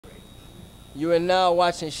You are now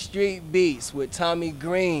watching Street Beats with Tommie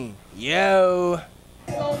Green. Yo!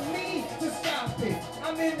 On me to stop it.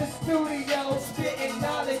 I'm in the studio spitting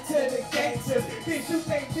knowledge to the gangsters. Then shoot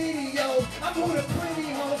they videos. I'm who the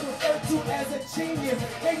pretty hoes refer to as a genius.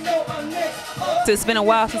 They know I'm next. It's been a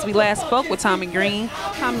while since we last spoke with Tommie Green.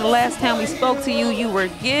 The last time we spoke to you, you were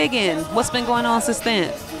gigging. What's been going on since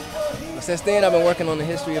then? Since then, I've been working on the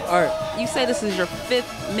history of art. You say this is your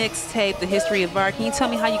 5th mixtape, The History of Art. Can you tell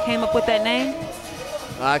me how you came up with that name?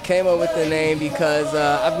 I came up with the name because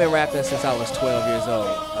I've been rapping since I was 12 years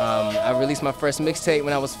old. I released my first mixtape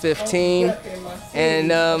when I was 15,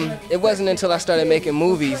 and it wasn't until I started making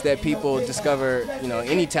movies that people discovered, you know,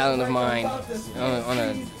 any talent of mine on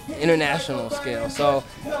an international scale. So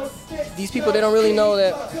these people, they don't really know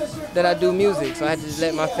that I do music. So I had to just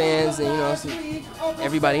let my fans and, you know,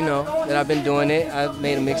 everybody know that I've been doing it. I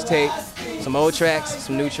made a mixtape, some old tracks,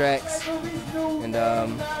 some new tracks, and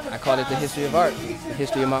I called it The History of Art, the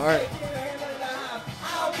history of my art.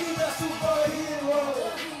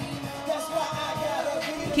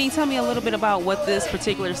 Can you tell me a little bit about what this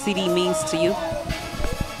particular CD means to you?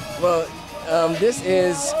 Well, this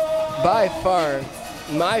is by far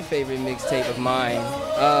my favorite mixtape of mine.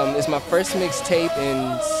 It's my first mixtape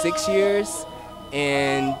in 6 years,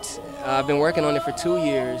 and I've been working on it for 2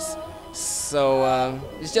 years. So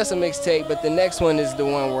it's just a mixtape, but the next one is the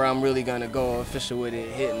one where I'm really gonna go official with it,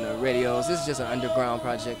 hitting the radios. This is just an underground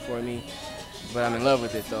project for me, but I'm in love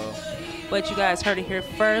with it though. But you guys heard it here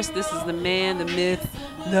first. This is the man, the myth,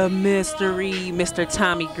 the mystery, Mr.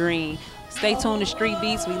 Tommie Green. Stay tuned to Street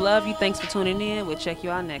Beats. We love you. Thanks for tuning in. We'll check you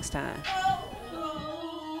out next time.